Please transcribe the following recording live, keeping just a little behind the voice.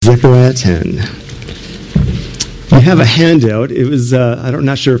Zechariah 10. You have a handout. It was, I'm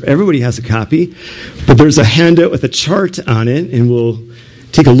not sure if everybody has a copy, but there's a handout with a chart on it, and we'll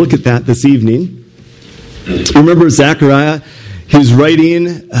take a look at that this evening. Remember Zechariah, he's writing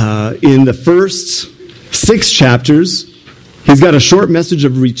in the first 6 chapters. He's got a short message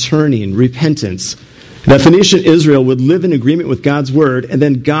of returning, repentance. That Phoenician Israel would live in agreement with God's word, and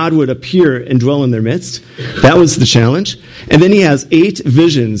then God would appear and dwell in their midst. That was the challenge. And then he has 8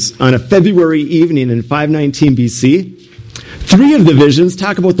 visions on a February evening in 519 BC. 3 of the visions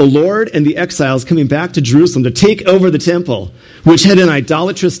talk about the Lord and the exiles coming back to Jerusalem to take over the temple, which had an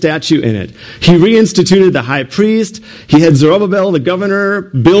idolatrous statue in it. He reinstituted the high priest. He had Zerubbabel, the governor,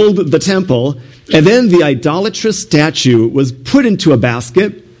 build the temple. And then the idolatrous statue was put into a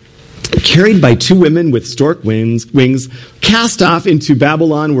basket, carried by 2 women with stork wings, cast off into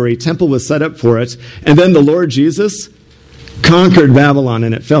Babylon where a temple was set up for it. And then the Lord Jesus conquered Babylon,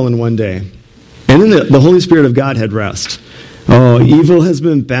 and it fell in one day. And then the Holy Spirit of God had rest. Oh, evil has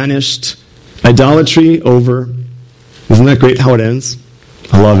been banished. Idolatry over. Isn't that great how it ends?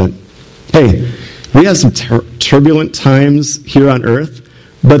 I love it. Hey, we have some turbulent times here on earth,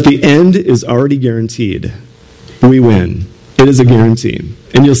 but the end is already guaranteed. We win. It is a guarantee.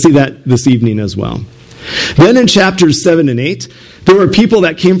 And you'll see that this evening as well. Then in chapters 7 and 8, there were people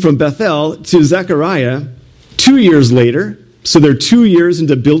that came from Bethel to Zechariah 2 years later. So they're 2 years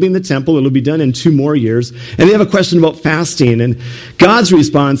into building the temple. It'll be done in 2 more years. And they have a question about fasting. And God's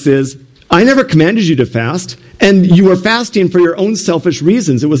response is, I never commanded you to fast, and you were fasting for your own selfish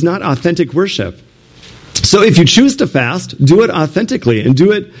reasons. It was not authentic worship. So if you choose to fast, do it authentically, and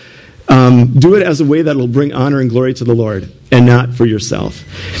do it as a way that will bring honor and glory to the Lord, and not for yourself.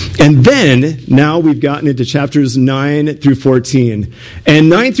 And then, now we've gotten into chapters 9 through 14. And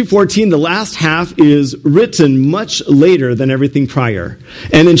 9 through 14, the last half, is written much later than everything prior.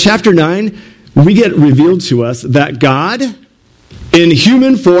 And in chapter 9, we get revealed to us that God, in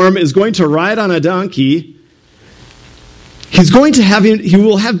human form, is going to ride on a donkey. He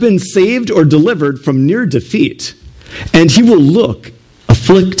will have been saved or delivered from near defeat. And he will look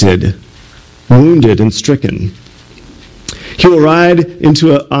afflicted, wounded, and stricken. He will ride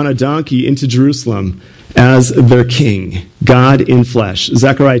on a donkey into Jerusalem as their king, God in flesh.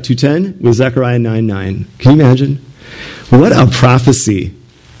 Zechariah 2:10 with Zechariah 9:9. Can you imagine? What a prophecy.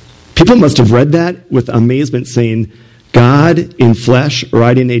 People must have read that with amazement, saying, God in flesh,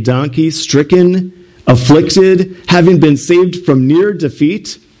 riding a donkey, stricken, afflicted, having been saved from near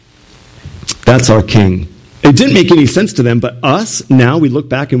defeat. That's our king. It didn't make any sense to them, but us, now we look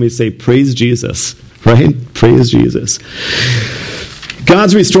back and we say, praise Jesus, right? Praise Jesus.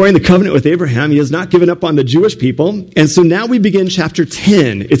 God's restoring the covenant with Abraham. He has not given up on the Jewish people. And so now we begin chapter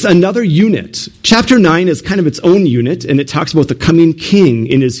 10. It's another unit. Chapter 9 is kind of its own unit, and it talks about the coming king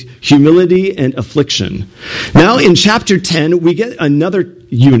in his humility and affliction. Now in chapter 10, we get another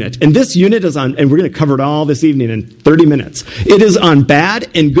unit. And this unit is on, and we're going to cover it all this evening in 30 minutes. It is on bad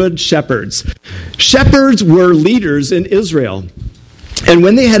and good shepherds. Shepherds were leaders in Israel. And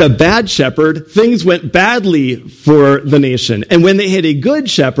when they had a bad shepherd, things went badly for the nation. And when they had a good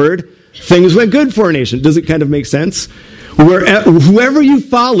shepherd, things went good for a nation. Does it kind of make sense? Whoever you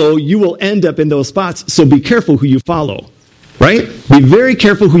follow, you will end up in those spots. So be careful who you follow, right? Be very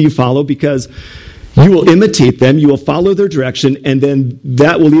careful who you follow, because you will imitate them, you will follow their direction, and then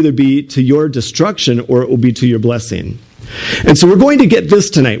that will either be to your destruction or it will be to your blessing. And so we're going to get this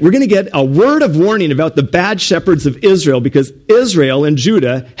tonight. We're going to get a word of warning about the bad shepherds of Israel, because Israel and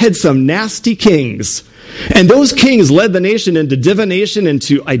Judah had some nasty kings. And those kings led the nation into divination,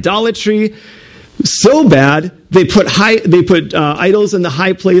 into idolatry, so bad they put idols in the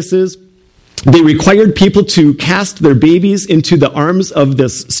high places. They required people to cast their babies into the arms of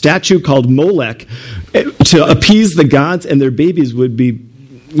this statue called Molech to appease the gods, and their babies would be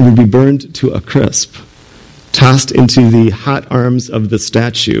burned to a crisp, tossed into the hot arms of the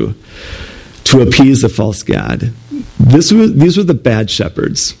statue to appease the false god. These were the bad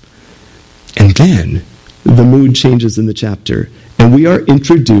shepherds. And then the mood changes in the chapter, and we are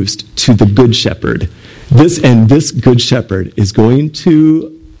introduced to the good shepherd. This good shepherd is going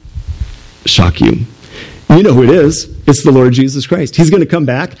to shock you. You know who it is. It's the Lord Jesus Christ. He's going to come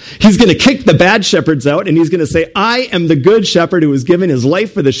back. He's going to kick the bad shepherds out, and he's going to say, I am the good shepherd who has given his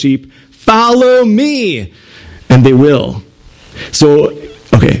life for the sheep. Follow me. And they will. So,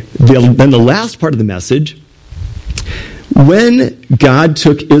 okay, then the last part of the message, when God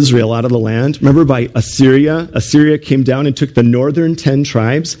took Israel out of the land, remember by Assyria came down and took the northern 10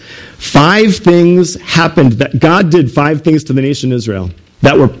 tribes. 5 things happened. That God did 5 things to the nation Israel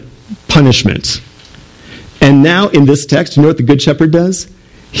that were punishment. And now in this text, you know what the Good Shepherd does?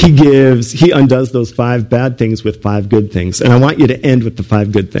 he undoes those 5 bad things with 5 good things. And I want you to end with the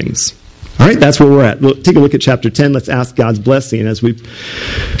 5 good things. All right, that's where we're at. We'll take a look at chapter 10. Let's ask God's blessing as we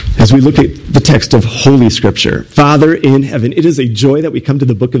look at the text of Holy Scripture. Father in heaven, it is a joy that we come to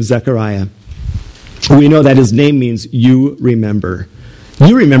the book of Zechariah. We know that his name means you remember.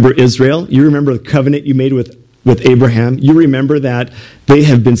 You remember Israel. You remember the covenant you made with Abraham. You remember that they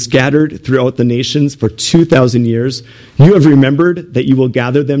have been scattered throughout the nations for 2,000 years. You have remembered that you will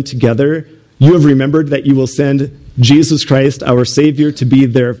gather them together. You have remembered that you will send Jesus Christ, our Savior, to be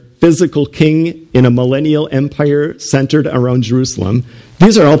their physical king in a millennial empire centered around Jerusalem.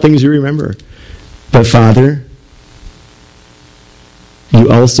 These are all things you remember. But Father,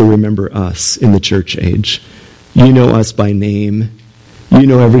 you also remember us in the church age. You know us by name. You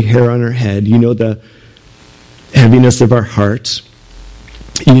know every hair on our head. You know the heaviness of our heart.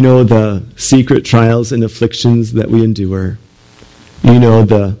 You know the secret trials and afflictions that we endure. You know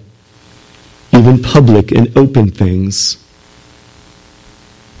the even public and open things.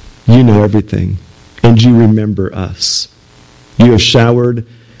 You know everything, and you remember us. You have showered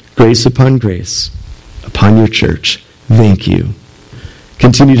grace upon your church. Thank you.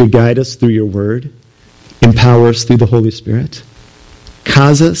 Continue to guide us through your word. Empower us through the Holy Spirit.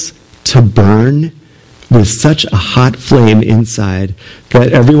 Cause us to burn with such a hot flame inside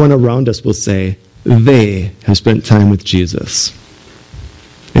that everyone around us will say, they have spent time with Jesus.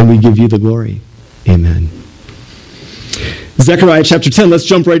 And we give you the glory. Amen. Zechariah chapter 10, let's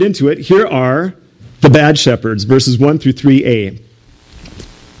jump right into it. Here are the bad shepherds, verses 1 through 3a.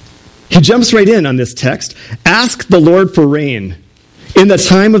 He jumps right in on this text. Ask the Lord for rain. In the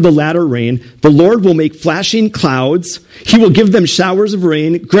time of the latter rain, the Lord will make flashing clouds. He will give them showers of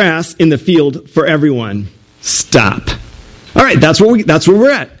rain, grass in the field for everyone. Stop. All right, that's where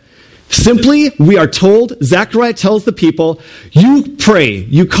we're at. Simply, we are told, Zechariah tells the people, you pray,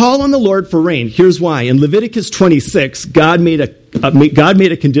 you call on the Lord for rain. Here's why. In Leviticus 26, God made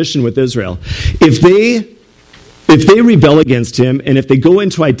a condition with Israel. If they rebel against him and if they go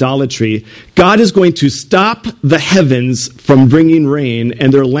into idolatry, God is going to stop the heavens from bringing rain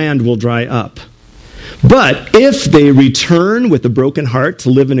and their land will dry up. But if they return with a broken heart to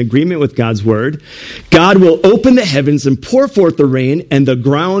live in agreement with God's word, God will open the heavens and pour forth the rain, and the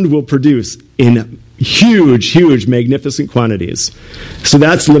ground will produce in huge, magnificent quantities. So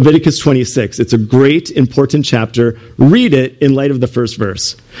that's Leviticus 26. It's a great, important chapter. Read it in light of the first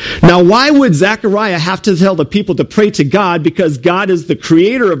verse. Now, why would Zechariah have to tell the people to pray to God? Because God is the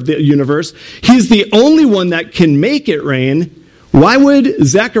creator of the universe. He's the only one that can make it rain. Why would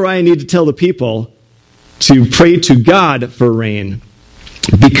Zechariah need to tell the people to pray to God for rain?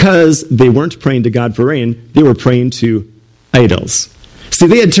 Because they weren't praying to God for rain, they were praying to idols. See,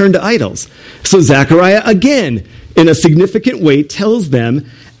 they had turned to idols. So Zechariah, again, in a significant way, tells them,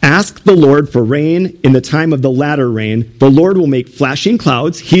 ask the Lord for rain in the time of the latter rain. The Lord will make flashing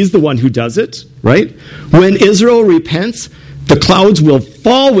clouds. He's the one who does it, right? When Israel repents, the clouds will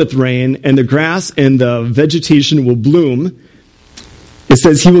fall with rain, and the grass and the vegetation will bloom. It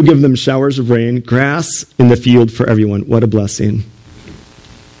says he will give them showers of rain, grass in the field for everyone. What a blessing.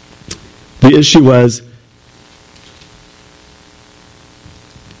 The issue was,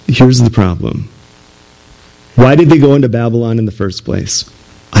 here's the problem. Why did they go into Babylon in the first place?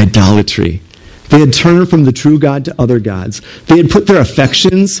 Idolatry. They had turned from the true God to other gods. They had put their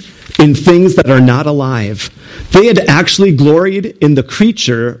affections in things that are not alive. They had actually gloried in the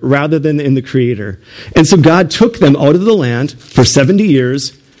creature rather than in the creator. And so God took them out of the land for 70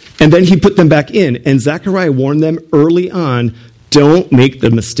 years, and then he put them back in. And Zechariah warned them early on, don't make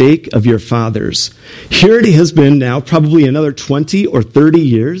the mistake of your fathers. Here it has been now probably another 20 or 30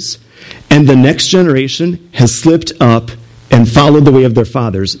 years, and the next generation has slipped up and followed the way of their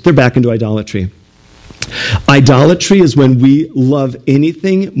fathers. They're back into idolatry. Idolatry is when we love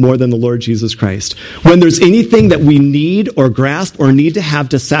anything more than the Lord Jesus Christ. When there's anything that we need or grasp or need to have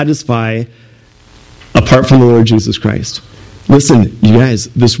to satisfy apart from the Lord Jesus Christ. Listen, you guys,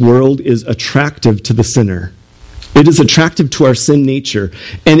 this world is attractive to the sinner. It is attractive to our sin nature.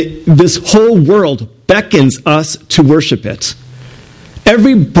 And this whole world beckons us to worship it.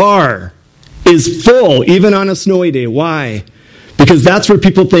 Every bar is full, even on a snowy day. Why? Because that's where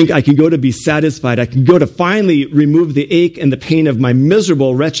people think I can go to be satisfied. I can go to finally remove the ache and the pain of my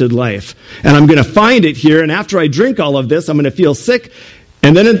miserable, wretched life. And I'm going to find it here. And after I drink all of this, I'm going to feel sick.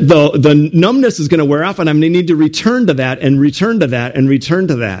 And then the numbness is going to wear off. And I'm going to need to return to that and return to that and return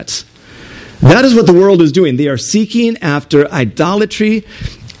to that. That is what the world is doing. They are seeking after idolatry.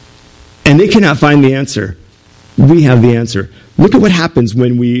 And they cannot find the answer. We have the answer. Look at what happens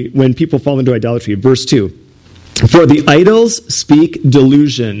when people fall into idolatry. Verse 2. For the idols speak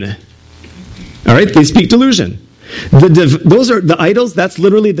delusion. All right, they speak delusion. Those are the idols, that's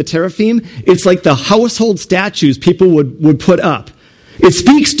literally the teraphim. It's like the household statues people would put up. It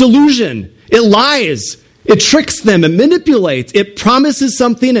speaks delusion. It lies. It tricks them. It manipulates. It promises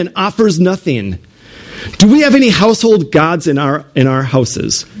something and offers nothing. Do we have any household gods in our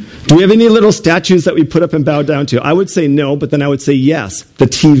houses? Do we have any little statues that we put up and bow down to? I would say no, but then I would say yes, the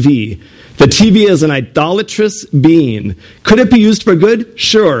TV. The TV is an idolatrous being. Could it be used for good?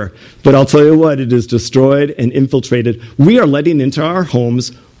 Sure. But I'll tell you what, it is destroyed and infiltrated. We are letting into our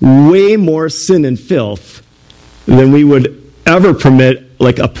homes way more sin and filth than we would ever permit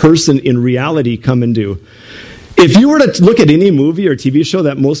like a person in reality come and do. If you were to look at any movie or TV show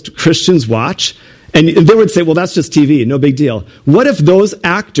that most Christians watch, and they would say, well, that's just TV, no big deal. What if those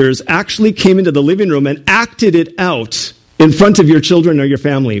actors actually came into the living room and acted it out in front of your children or your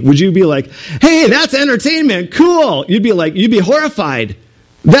family? Would you be like, hey, that's entertainment, cool? You'd be horrified.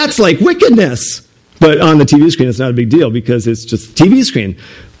 That's like wickedness. But on the TV screen, it's not a big deal because it's just a TV screen.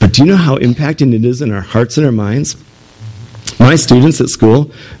 But do you know how impacting it is in our hearts and our minds? My students at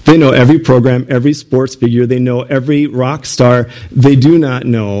school, they know every program, every sports figure, they know every rock star. They do not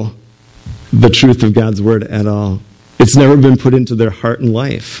know the truth of God's word at all. It's never been put into their heart and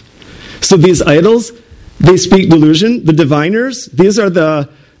life. So these idols, they speak delusion. The diviners, these are the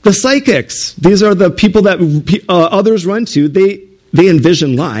psychics. These are the people that others run to. They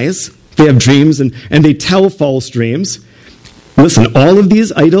envision lies. They have dreams and they tell false dreams. Listen, all of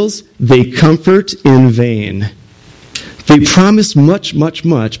these idols, they comfort in vain. They promise much, much,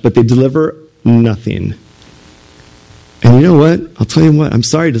 much, but they deliver nothing. And you know what? I'll tell you what, I'm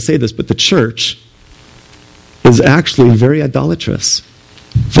sorry to say this, but the church is actually very idolatrous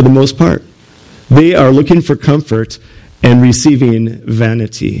for the most part. They are looking for comfort and receiving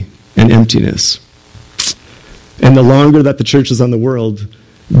vanity and emptiness. And the longer that the church is on the world,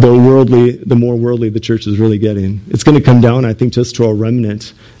 the more worldly the church is really getting. It's going to come down, I think, just to a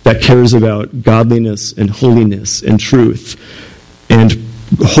remnant that cares about godliness and holiness and truth and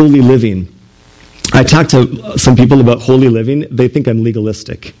holy living. I talk to some people about holy living. They think I'm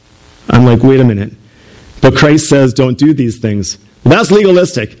legalistic. I'm like, wait a minute. But Christ says don't do these things. Well, that's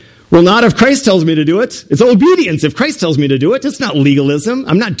legalistic. Well, not if Christ tells me to do it. It's obedience if Christ tells me to do it. It's not legalism.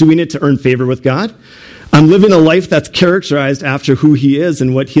 I'm not doing it to earn favor with God. I'm living a life that's characterized after who he is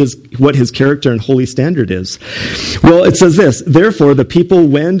and what his character and holy standard is. Well, it says this, therefore the people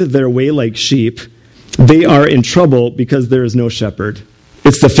wend their way like sheep. They are in trouble because there is no shepherd.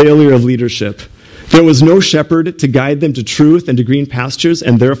 It's the failure of leadership. There was no shepherd to guide them to truth and to green pastures,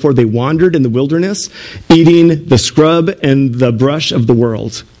 and therefore they wandered in the wilderness, eating the scrub and the brush of the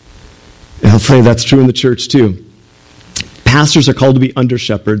world. And I'll tell you that's true in the church too. Pastors are called to be under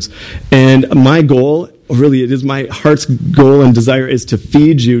shepherds, and my goal, really it is my heart's goal and desire, is to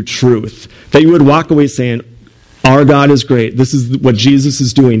feed you truth. That you would walk away saying, our God is great. This is what Jesus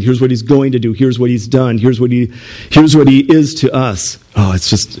is doing. Here's what he's going to do. Here's what he's done. Here's what he is to us. Oh, it's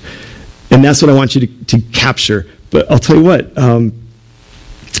just... And that's what I want you to capture. But I'll tell you what,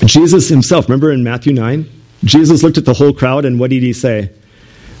 Jesus himself, remember in Matthew 9? Jesus looked at the whole crowd, and what did he say?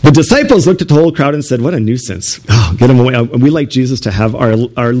 The disciples looked at the whole crowd and said, what a nuisance. Oh, get them away. We like Jesus to have our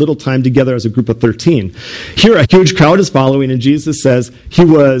little time together as a group of 13. Here a huge crowd is following, and Jesus says he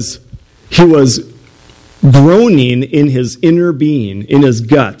was groaning in his inner being, in his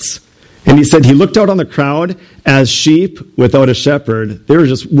guts. And he said he looked out on the crowd as sheep without a shepherd. They were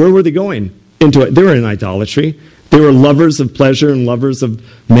just, where were they going? Into it. They were in idolatry. They were lovers of pleasure and lovers of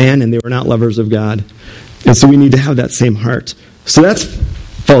man, and they were not lovers of God. And so we need to have that same heart. So that's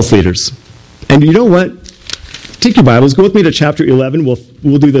false leaders. And you know what? Take your Bibles, go with me to chapter 11.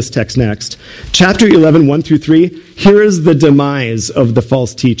 We'll do this text next. Chapter 11, 1 through 3. Here is the demise of the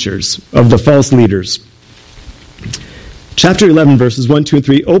false teachers, of the false leaders. Chapter 11, verses 1, 2, and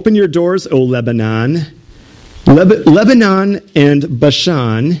 3. Open your doors, O Lebanon. Lebanon and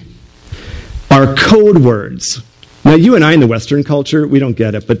Bashan are code words. Now, you and I in the Western culture, we don't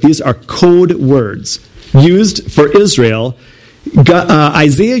get it, but these are code words used for Israel.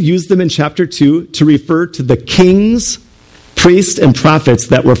 Isaiah used them in chapter 2 to refer to the kings, priests, and prophets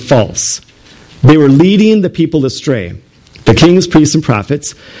that were false. They were leading the people astray. The kings, priests, and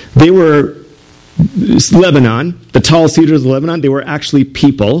prophets, they were Lebanon, the tall cedars of Lebanon, they were actually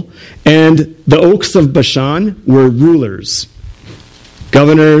people. And the oaks of Bashan were rulers,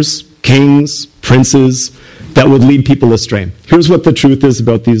 governors, kings, princes that would lead people astray. Here's what the truth is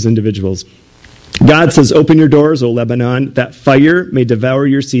about these individuals. God says, open your doors, O Lebanon, that fire may devour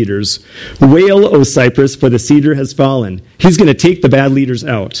your cedars. Wail, O cypress, for the cedar has fallen. He's going to take the bad leaders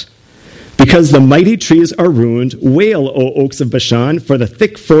out. Because the mighty trees are ruined, wail, O oaks of Bashan, for the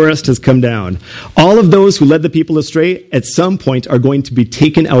thick forest has come down. All of those who led the people astray at some point are going to be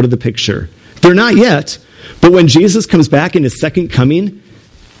taken out of the picture. They're not yet, but when Jesus comes back in his second coming,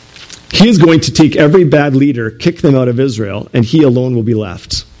 he is going to take every bad leader, kick them out of Israel, and he alone will be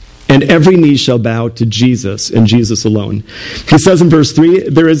left. And every knee shall bow to Jesus and Jesus alone. He says in verse 3,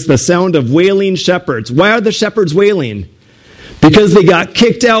 there is the sound of wailing shepherds. Why are the shepherds wailing? Because they got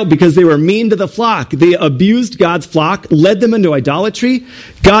kicked out, because they were mean to the flock. They abused God's flock, led them into idolatry.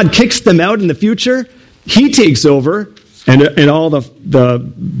 God kicks them out in the future. He takes over, and all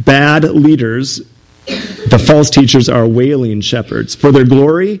the bad leaders, the false teachers, are wailing shepherds. For their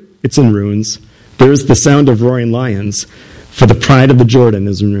glory, it's in ruins. There is the sound of roaring lions. For the pride of the Jordan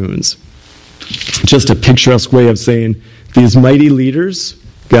is in ruins. Just a picturesque way of saying these mighty leaders,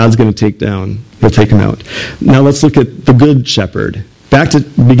 God's going to take down. He'll take them out. Now let's look at the good shepherd. Back to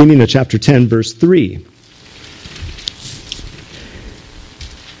the beginning of chapter 10, verse 3.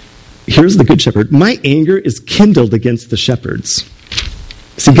 Here's the good shepherd. My anger is kindled against the shepherds.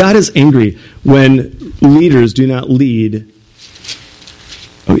 See, God is angry when leaders do not lead.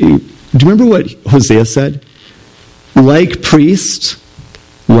 Do you remember what Hosea said? Like priest,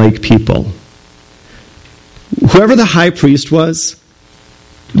 like people. Whoever the high priest was,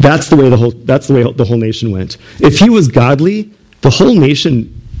 that's the way the whole nation went. If he was godly, the whole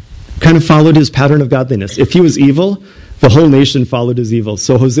nation kind of followed his pattern of godliness. If he was evil, the whole nation followed his evil.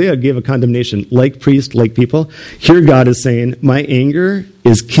 So Hosea gave a condemnation, like priest, like people. Here God is saying, my anger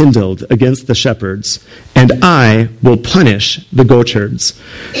is kindled against the shepherds, and I will punish the goatherds.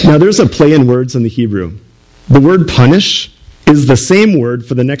 Now there's a play in words in the Hebrew. The word punish is the same word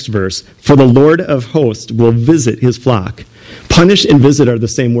for the next verse. For the Lord of hosts will visit his flock. Punish and visit are the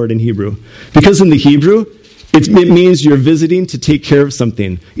same word in Hebrew. Because in the Hebrew, it means you're visiting to take care of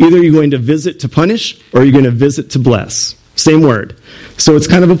something. Either you're going to visit to punish, or you're going to visit to bless. Same word. So it's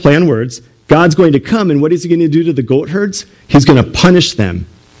kind of a play on words. God's going to come, and what is he going to do to the goat herds? He's going to punish them.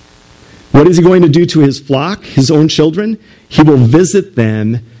 What is he going to do to his flock, his own children? He will visit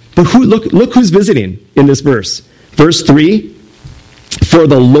them. But look who's visiting in this verse. Verse 3, for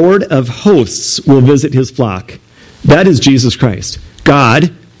the Lord of hosts will visit his flock. That is Jesus Christ.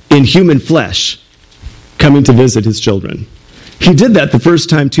 God in human flesh coming to visit his children. He did that the first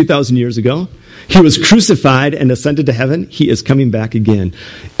time 2,000 years ago. He was crucified and ascended to heaven. He is coming back again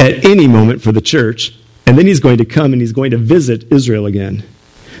at any moment for the church. And then he's going to come and he's going to visit Israel again.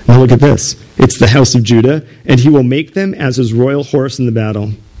 Now look at this. It's the house of Judah, and he will make them as his royal horse in the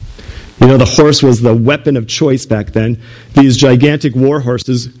battle. You know, the horse was the weapon of choice back then. These gigantic war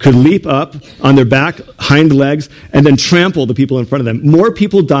horses could leap up on their back, hind legs, and then trample the people in front of them. More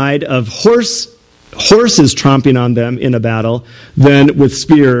people died of horses tromping on them in a battle than with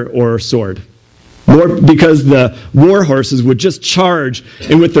spear or sword. More because the war horses would just charge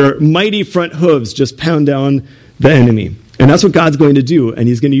and with their mighty front hooves just pound down the enemy. And that's what God's going to do, and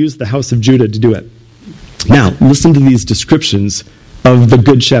he's going to use the house of Judah to do it. Now, listen to these descriptions of the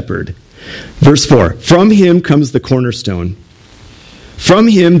good shepherd. Verse 4, from him comes the cornerstone. From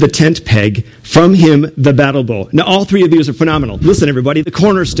him, the tent peg. From him, the battle bow. Now, all three of these are phenomenal. Listen, everybody, the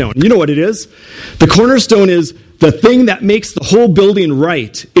cornerstone. You know what it is? The cornerstone is the thing that makes the whole building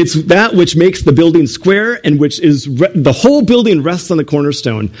right. It's that which makes the building square and which is the whole building rests on the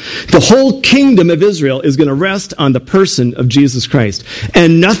cornerstone. The whole kingdom of Israel is going to rest on the person of Jesus Christ.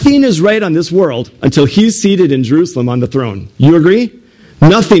 And nothing is right on this world until he's seated in Jerusalem on the throne. You agree?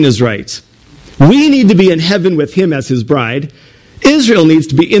 Nothing is right. We need to be in heaven with him as his bride. Israel needs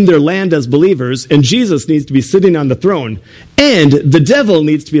to be in their land as believers, and Jesus needs to be sitting on the throne. And the devil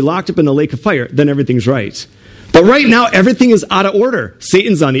needs to be locked up in the lake of fire. Then everything's right. But right now, everything is out of order.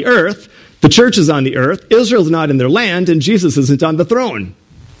 Satan's on the earth. The church is on the earth. Israel's not in their land, and Jesus isn't on the throne.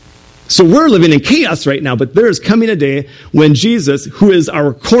 So we're living in chaos right now, but there is coming a day when Jesus, who is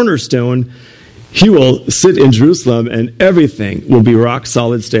our cornerstone, he will sit in Jerusalem and everything will be rock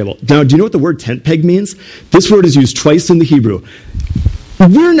solid stable. Now, do you know what the word tent peg means? This word is used twice in the Hebrew.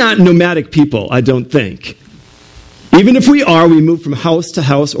 We're not nomadic people, I don't think. Even if we are, we move from house to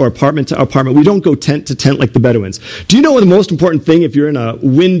house or apartment to apartment. We don't go tent to tent like the Bedouins. Do you know what the most important thing if you're in a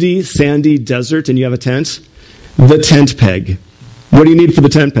windy, sandy desert and you have a tent? The tent peg. What do you need for the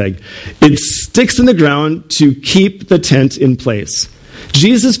tent peg? It sticks in the ground to keep the tent in place.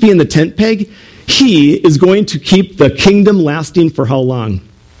 Jesus being the tent peg, he is going to keep the kingdom lasting for how long?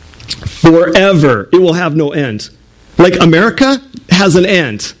 Forever. It will have no end. Like America has an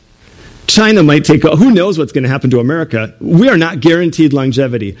end. China might take, who knows what's going to happen to America? We are not guaranteed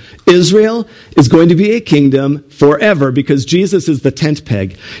longevity. Israel is going to be a kingdom forever because Jesus is the tent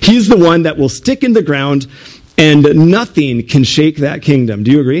peg. He's the one that will stick in the ground and nothing can shake that kingdom.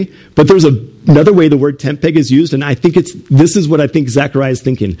 Do you agree? But there's another way the word tent peg is used, and I think this is what I think Zechariah is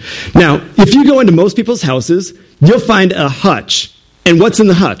thinking. Now, if you go into most people's houses, you'll find a hutch. And what's in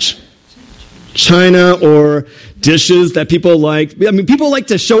the hutch? China or dishes that people like. I mean, people like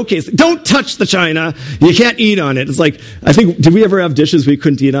to showcase. Don't touch the china. You can't eat on it. It's like, I think, did we ever have dishes we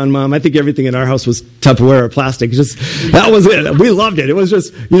couldn't eat on, Mom? I think everything in our house was Tupperware or plastic. That was it. We loved it. It was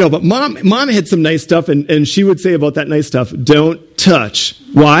just, but Mom had some nice stuff, and she would say about that nice stuff, don't touch.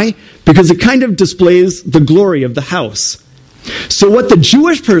 Why? Because it kind of displays the glory of the house. So what the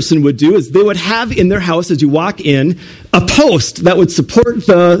Jewish person would do is they would have in their house, as you walk in, a post that would support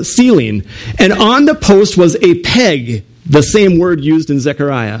the ceiling. And on the post was a peg, the same word used in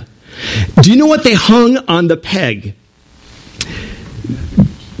Zechariah. Do you know what they hung on the peg?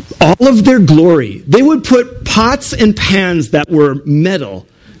 All of their glory. They would put pots and pans that were metal,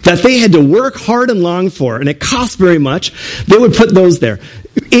 that they had to work hard and long for, and it cost very much. They would put those there.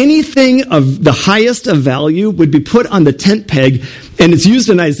 Anything of the highest of value would be put on the tent peg, and it's used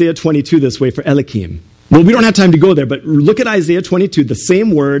in Isaiah 22 this way for Elikim. Well, we don't have time to go there, but look at Isaiah 22, the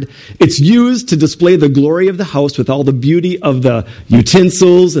same word. It's used to display the glory of the house with all the beauty of the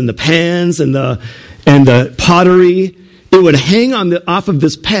utensils and the pans and the pottery. It would hang off of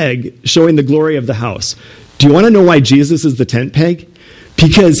this peg, showing the glory of the house. Do you want to know why Jesus is the tent peg?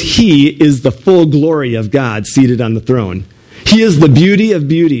 Because he is the full glory of God seated on the throne. He is the beauty of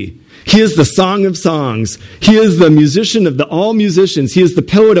beauty. He is the song of songs. He is the musician of all musicians. He is the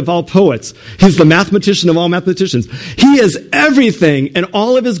poet of all poets. He's the mathematician of all mathematicians. He is everything, and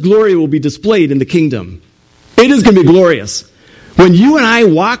all of his glory will be displayed in the kingdom. It is going to be glorious. When you and I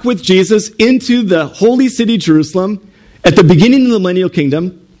walk with Jesus into the holy city, Jerusalem, at the beginning of the millennial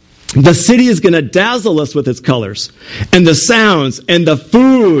kingdom, the city is going to dazzle us with its colors, and the sounds, and the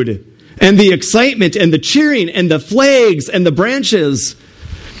food, and the excitement, and the cheering, and the flags, and the branches.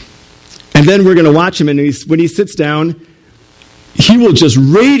 And then we're going to watch him, and when he sits down, he will just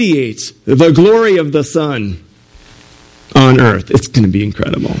radiate the glory of the sun on earth. It's going to be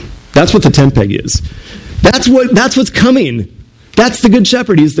incredible. That's what the tent peg is. That's what's coming. That's the good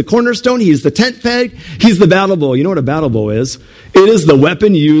shepherd. He's the cornerstone. He's the tent peg. He's the battle bow. You know what a battle bow is? It is the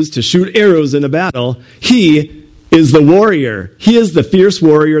weapon used to shoot arrows in a battle. He is the warrior. He is the fierce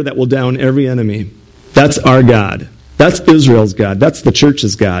warrior that will down every enemy. That's our God. That's Israel's God. That's the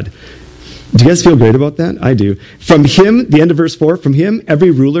church's God. Do you guys feel great about that? I do. From him, the end of verse 4, from him,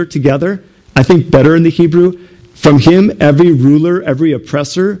 every ruler together, I think better in the Hebrew, from him, every ruler, every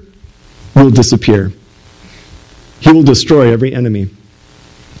oppressor will disappear. He will destroy every enemy.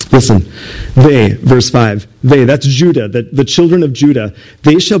 Listen, they, verse 5, they, that's Judah, the children of Judah,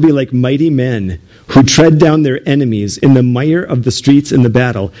 they shall be like mighty men who tread down their enemies in the mire of the streets in the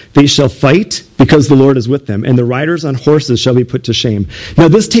battle. They shall fight because the Lord is with them, and the riders on horses shall be put to shame. Now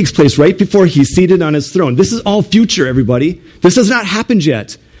this takes place right before he's seated on his throne. This is all future, everybody. This has not happened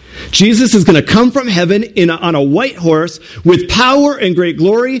yet. Jesus is going to come from heaven on a white horse with power and great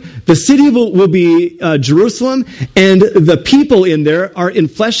glory. The city will be Jerusalem, and the people in there are in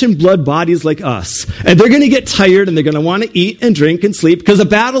flesh and blood bodies like us. And they're going to get tired, and they're going to want to eat and drink and sleep because a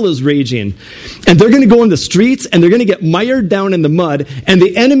battle is raging. And they're going to go in the streets, and they're going to get mired down in the mud, and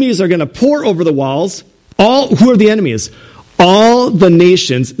the enemies are going to pour over the walls. Who are the enemies? All the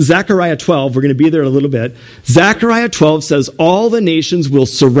nations, Zechariah 12, we're going to be there in a little bit. Zechariah 12 says all the nations will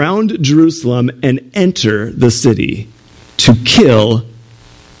surround Jerusalem and enter the city to kill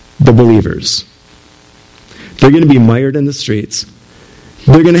the believers. They're going to be mired in the streets.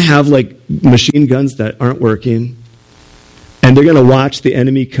 They're going to have like machine guns that aren't working. And they're going to watch the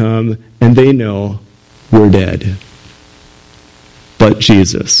enemy come, and they know we're dead. But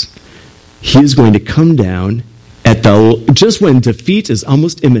Jesus, he's going to come down just when defeat is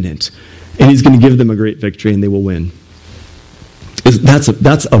almost imminent, and he's going to give them a great victory, and they will win. That's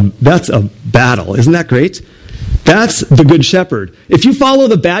a battle. Isn't that great? That's the good shepherd. If you follow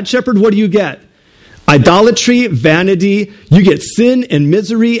the bad shepherd, what do you get? Idolatry, vanity. You get sin and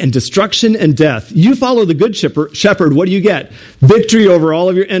misery and destruction and death. You follow the good shepherd, what do you get? Victory over all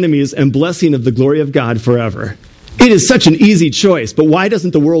of your enemies and blessing of the glory of God forever. It is such an easy choice, but why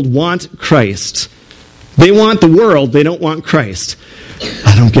doesn't the world want Christ? They want the world, they don't want Christ.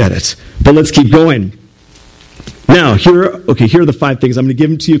 I don't get it. But let's keep going. Now, here are the 5 things. I'm going to give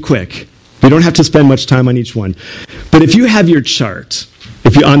them to you quick. We don't have to spend much time on each one. But if you have your chart,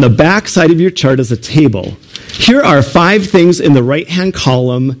 if you're on the back side of your chart is a table, here are 5 things in the right-hand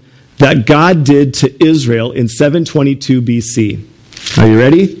column that God did to Israel in 722 BC. Are you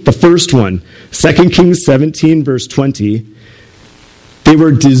ready? The first one, 2 Kings 17, verse 20. They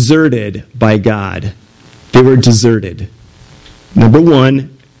were deserted by God. They were deserted. Number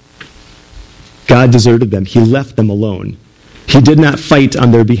one, God deserted them. He left them alone. He did not fight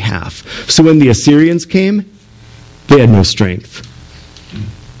on their behalf. So when the Assyrians came, they had no strength.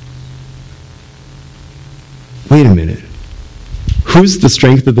 Wait a minute. Who's the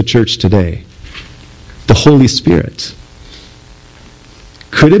strength of the church today? The Holy Spirit.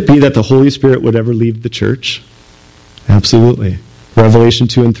 Could it be that the Holy Spirit would ever leave the church? Absolutely. Revelation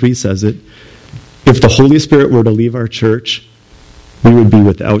 2 and 3 says it. If the Holy Spirit were to leave our church, we would be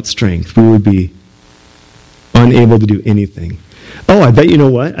without strength. We would be unable to do anything. Oh, I bet you know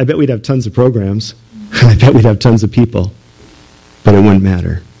what? I bet we'd have tons of programs. I bet we'd have tons of people. But it wouldn't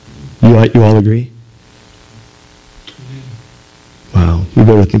matter. You all agree? Wow, we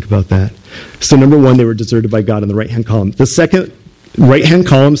better think about that. So number one, they were deserted by God in the right-hand column. The second right-hand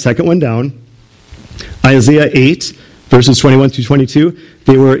column, second one down, Isaiah 8, verses 21 through 22,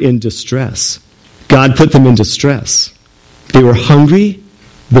 they were in distress. God put them in distress. They were hungry.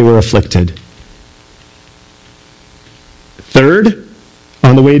 They were afflicted. Third,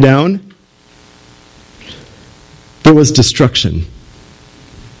 on the way down, there was destruction.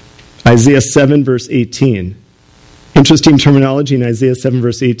 Isaiah 7, verse 18. Interesting terminology in Isaiah 7,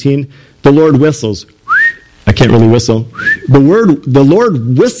 verse 18. The Lord whistles. I can't really whistle. The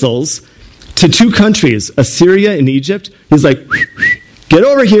Lord whistles to two countries, Assyria and Egypt. He's like, get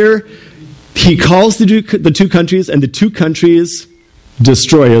over here. He calls the two countries, and the two countries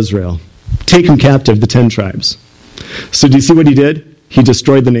destroy Israel. Take them captive, the 10 tribes. So do you see what he did? He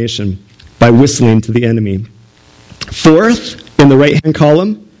destroyed the nation by whistling to the enemy. Fourth, in the right-hand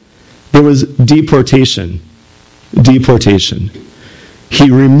column, there was deportation. Deportation. He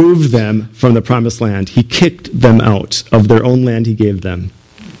removed them from the promised land. He kicked them out of their own land he gave them.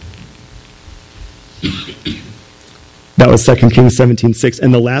 That was 2 Kings 17:6.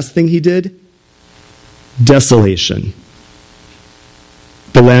 And the last thing he did, desolation.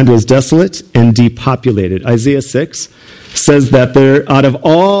 The land was desolate and depopulated. Isaiah 6 says that there, out of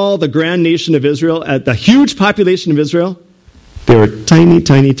all the grand nation of Israel, at the huge population of Israel, they were tiny,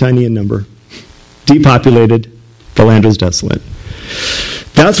 tiny, tiny in number. Depopulated. The land was desolate.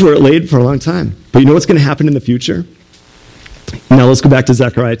 That's where it laid for a long time. But you know what's going to happen in the future? Now let's go back to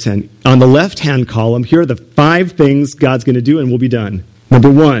Zechariah 10. On the left-hand column, here are the 5 things God's going to do, and we'll be done. Number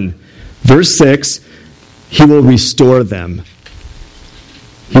 1, verse 6, he will restore them.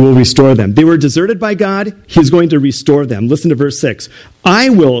 He will restore them. They were deserted by God. He's going to restore them. Listen to verse 6.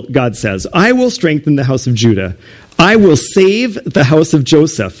 God says, I will strengthen the house of Judah. I will save the house of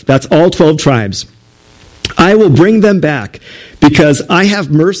Joseph. That's all 12 tribes. I will bring them back because I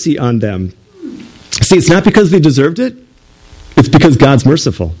have mercy on them. See, it's not because they deserved it. It's because God's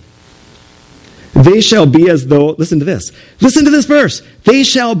merciful. They shall be as though, listen to this verse. They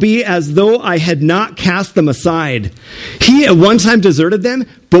shall be as though I had not cast them aside. He at one time deserted them,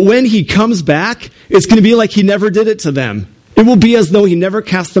 but when he comes back, it's going to be like he never did it to them. It will be as though he never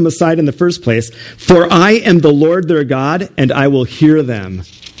cast them aside in the first place. For I am the Lord their God, and I will hear them.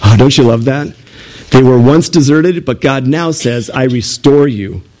 Oh, don't you love that? They were once deserted, but God now says, I restore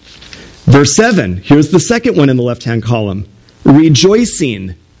you. Verse 7, here's the second one in the left-hand column.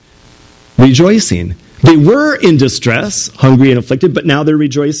 Rejoicing. Rejoicing. They were in distress, hungry and afflicted, but now they're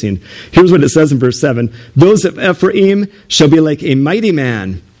rejoicing. Here's what it says in verse 7. Those of Ephraim shall be like a mighty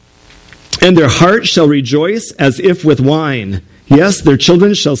man, and their heart shall rejoice as if with wine. Yes, their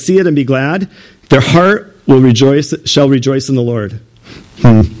children shall see it and be glad. Their heart shall rejoice in the Lord.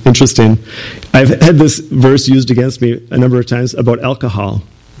 Interesting. I've had this verse used against me a number of times about alcohol.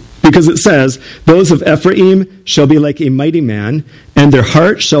 Because it says, those of Ephraim shall be like a mighty man, and their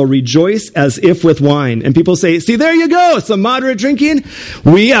heart shall rejoice as if with wine. And people say, see, there you go, some moderate drinking.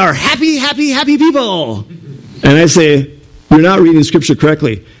 We are happy, happy, happy people. And I say, you're not reading Scripture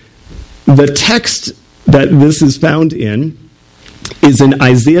correctly. The text that this is found in is in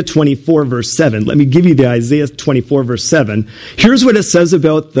Isaiah 24, verse 7. Let me give you the Isaiah 24, verse 7. Here's what it says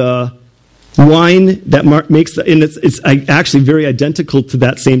about the wine that makes, and it's actually very identical to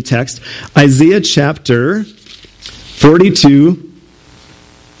that same text. Isaiah chapter 42.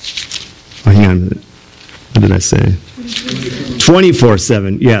 Oh, hang on a minute. What did I say?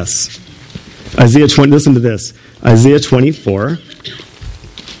 24:7. Yes. Isaiah 20. Listen to this. Isaiah 24.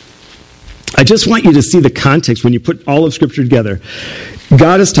 I just want you to see the context when you put all of Scripture together.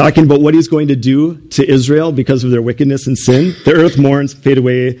 God is talking about what he's going to do to Israel because of their wickedness and sin. The earth mourns, fade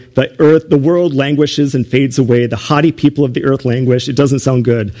away. The world languishes and fades away. The haughty people of the earth languish. It doesn't sound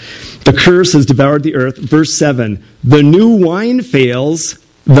good. The curse has devoured the earth. Verse 7, the new wine fails,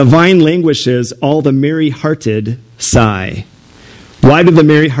 the vine languishes, all the merry-hearted sigh. Why do the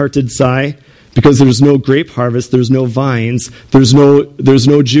merry-hearted sigh? Because there's no grape harvest, there's no vines, there's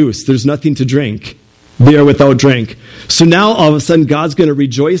no juice, there's nothing to drink. They are without drink. So now all of a sudden God's going to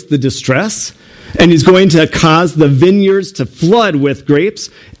rejoice the distress, and he's going to cause the vineyards to flood with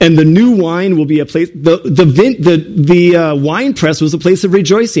grapes, and the new wine will be a place. The wine press was a place of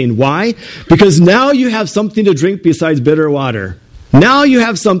rejoicing. Why? Because now you have something to drink besides bitter water. Now you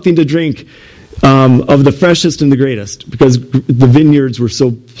have something to drink of the freshest and the greatest, because the vineyards were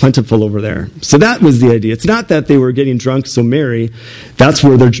so plentiful over there. So that was the idea. It's not that they were getting drunk so merry. That's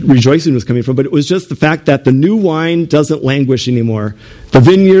where their rejoicing was coming from. But it was just the fact that the new wine doesn't languish anymore. The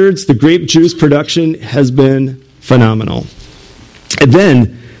vineyards, the grape juice production has been phenomenal. And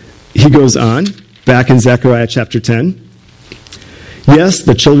then he goes on, back in Zechariah chapter 10. Yes,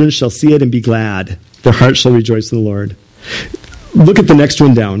 the children shall see it and be glad. Their hearts shall rejoice in the Lord. Look at the next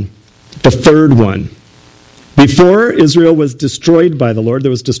one down. The third one. Before Israel was destroyed by the Lord, there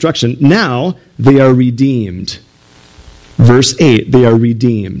was destruction. Now they are redeemed. Verse 8, they are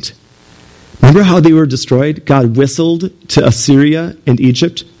redeemed. Remember how they were destroyed? God whistled to Assyria and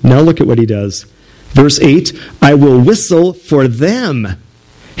Egypt. Now look at what he does. Verse 8, I will whistle for them.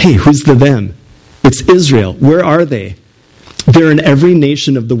 Hey, who's the them? It's Israel. Where are they? They're in every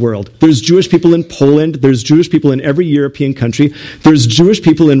nation of the world. There's Jewish people in Poland. There's Jewish people in every European country. There's Jewish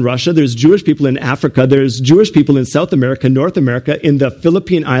people in Russia. There's Jewish people in Africa. There's Jewish people in South America, North America, in the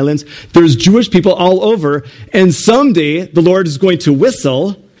Philippine Islands. There's Jewish people all over. And someday the Lord is going to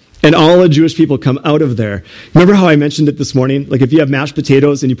whistle and all the Jewish people come out of there. Remember how I mentioned it this morning? Like if you have mashed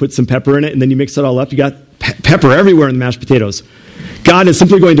potatoes and you put some pepper in it and then you mix it all up, you got pepper everywhere in the mashed potatoes. God is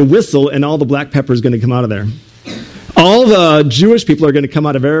simply going to whistle and all the black pepper is going to come out of there. All the Jewish people are going to come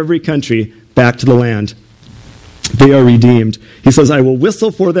out of every country back to the land. They are redeemed. He says, I will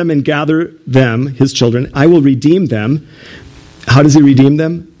whistle for them and gather them, his children. I will redeem them. How does he redeem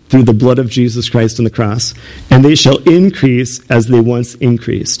them? Through the blood of Jesus Christ on the cross. And they shall increase as they once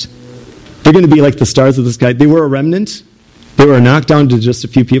increased. They're going to be like the stars of the sky. They were a remnant. They were knocked down to just a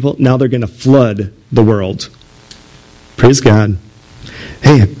few people. Now they're going to flood the world. Praise God.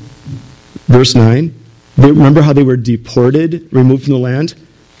 Hey, verse 9. Remember how they were deported, removed from the land?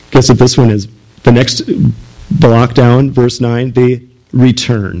 Guess what this one is? The next block down, verse 9, they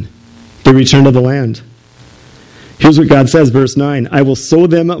return. They return to the land. Here's what God says, verse 9. I will sow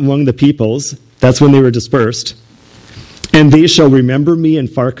them among the peoples. That's when they were dispersed. And they shall remember me in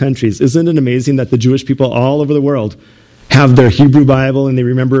far countries. Isn't it amazing that the Jewish people all over the world have their Hebrew Bible and they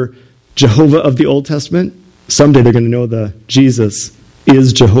remember Jehovah of the Old Testament? Someday they're going to know the Jesus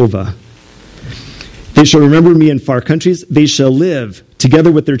is Jehovah. They shall remember me in far countries. They shall live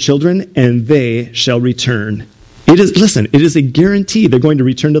together with their children, and they shall return. It is a guarantee they're going to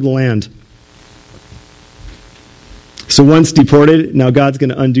return to the land. So once deported, now God's going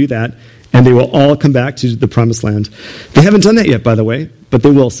to undo that, and they will all come back to the promised land. They haven't done that yet, by the way, but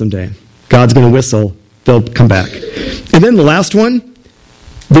they will someday. God's going to whistle. They'll come back. And then the last one,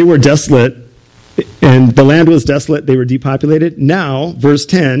 they were desolate, and the land was desolate. They were depopulated. Now, verse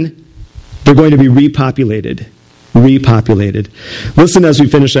 10, they're going to be repopulated. Repopulated. Listen as we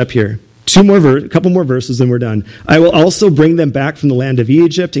finish up here. A couple more verses and we're done. I will also bring them back from the land of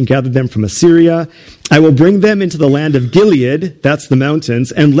Egypt and gather them from Assyria. I will bring them into the land of Gilead, that's the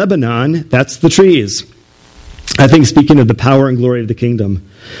mountains, and Lebanon, that's the trees. I think speaking of the power and glory of the kingdom.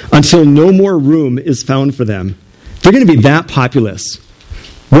 Until no more room is found for them. They're going to be that populous.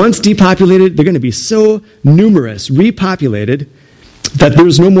 Once depopulated, they're going to be so numerous, repopulated, that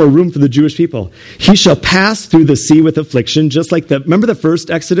there's no more room for the Jewish people. He shall pass through the sea with affliction, just like remember the first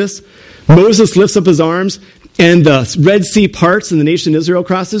Exodus? Moses lifts up his arms, and the Red Sea parts, and the nation Israel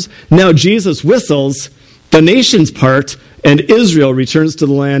crosses. Now Jesus whistles, the nations part, and Israel returns to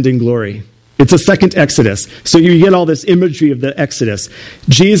the land in glory. It's a second Exodus. So you get all this imagery of the Exodus.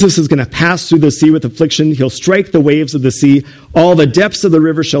 Jesus is going to pass through the sea with affliction. He'll strike the waves of the sea. All the depths of the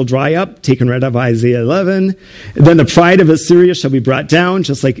river shall dry up, taken right out of Isaiah 11. Then the pride of Assyria shall be brought down,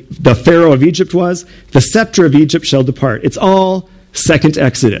 just like the Pharaoh of Egypt was. The scepter of Egypt shall depart. It's all second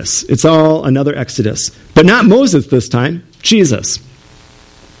Exodus. It's all another Exodus. But not Moses this time, Jesus.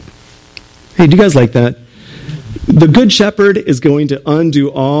 Hey, do you guys like that? The good shepherd is going to undo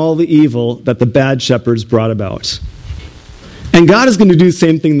all the evil that the bad shepherds brought about. And God is going to do the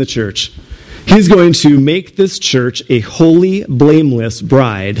same thing in the church. He's going to make this church a holy, blameless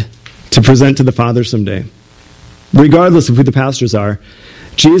bride to present to the Father someday. Regardless of who the pastors are,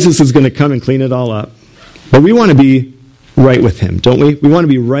 Jesus is going to come and clean it all up. But we want to be right with him, don't we? We want to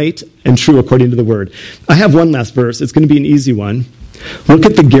be right and true according to the word. I have one last verse. It's going to be an easy one. Look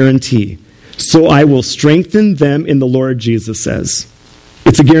at the guarantee. So I will strengthen them in the Lord, Jesus says.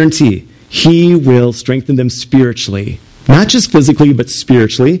 It's a guarantee. He will strengthen them spiritually. Not just physically, but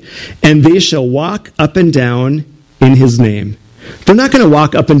spiritually. And they shall walk up and down in his name. They're not going to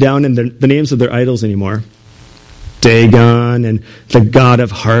walk up and down in the names of their idols anymore. Dagon and the God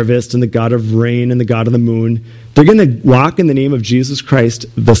of harvest and the God of rain and the God of the moon. They're going to walk in the name of Jesus Christ,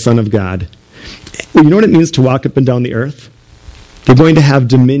 the Son of God. You know what it means to walk up and down the earth? They're going to have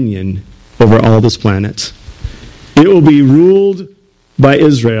dominion over all this planet. It will be ruled by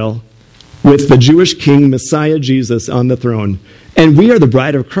Israel with the Jewish king, Messiah Jesus, on the throne. And we are the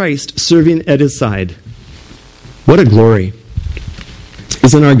bride of Christ serving at his side. What a glory.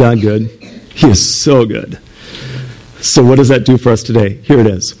 Isn't our God good? He is so good. So what does that do for us today? Here it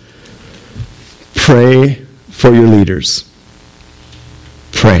is. Pray for your leaders.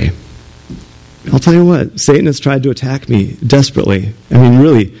 Pray. I'll tell you what, Satan has tried to attack me desperately. I mean,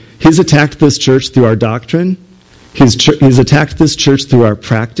 really, he's attacked this church through our doctrine. He's attacked this church through our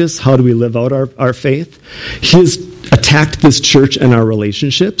practice. How do we live out our faith? He's attacked this church and our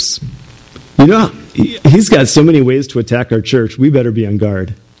relationships. You know, he's got so many ways to attack our church. We better be on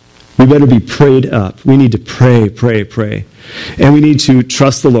guard. We better be prayed up. We need to pray, pray, pray. And we need to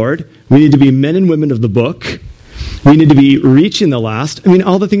trust the Lord. We need to be men and women of the book. We need to be reaching the lost. I mean,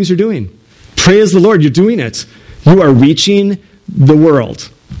 all the things you're doing. Praise the Lord, you're doing it. You are reaching the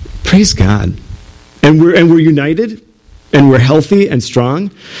world. Praise God. And we're united, and we're healthy and strong.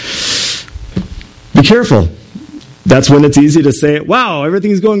 Be careful. That's when it's easy to say, wow,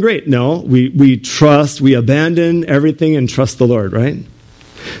 everything's going great. No, we trust, we abandon everything and trust the Lord, right?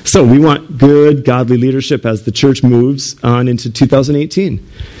 So we want good, godly leadership as the church moves on into 2018.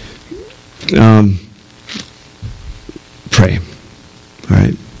 Pray. All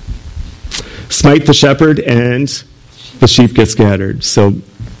right. Smite the shepherd and the sheep get scattered. So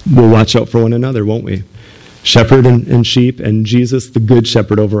we'll watch out for one another, won't we? Shepherd and sheep and Jesus, the good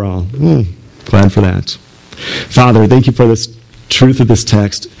shepherd overall. Oh, glad for that. Father, thank you for this truth of this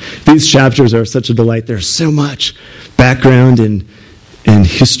text. These chapters are such a delight. There's so much background and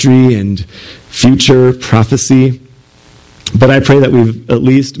history and future prophecy. But I pray that we've at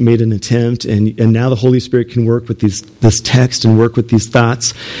least made an attempt, and now the Holy Spirit can work with this text and work with these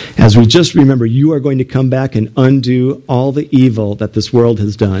thoughts as we just remember you are going to come back and undo all the evil that this world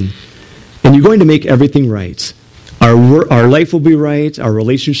has done. And you're going to make everything right. Our life will be right, our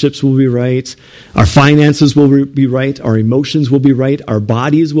relationships will be right, our finances will be right, our emotions will be right, our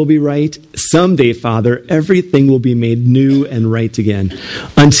bodies will be right. Someday, Father, everything will be made new and right again.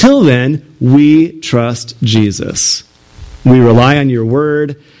 Until then, we trust Jesus. We rely on your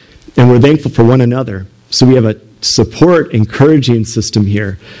word, and we're thankful for one another. So we have a support, encouraging system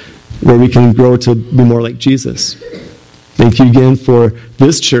here where we can grow to be more like Jesus. Thank you again for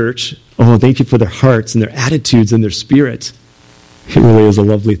this church. Oh, thank you for their hearts and their attitudes and their spirit. It really is a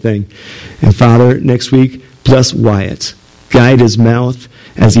lovely thing. And Father, next week, bless Wyatt. Guide his mouth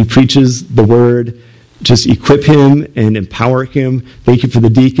as he preaches the word. Just equip him and empower him. Thank you for the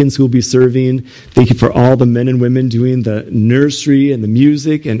deacons who will be serving. Thank you for all the men and women doing the nursery and the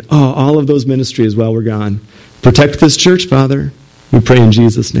music and all of those ministries while we're gone. Protect this church, Father. We pray in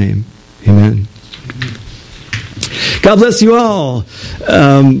Jesus' name. Amen. God bless you all.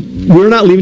 We're not leaving.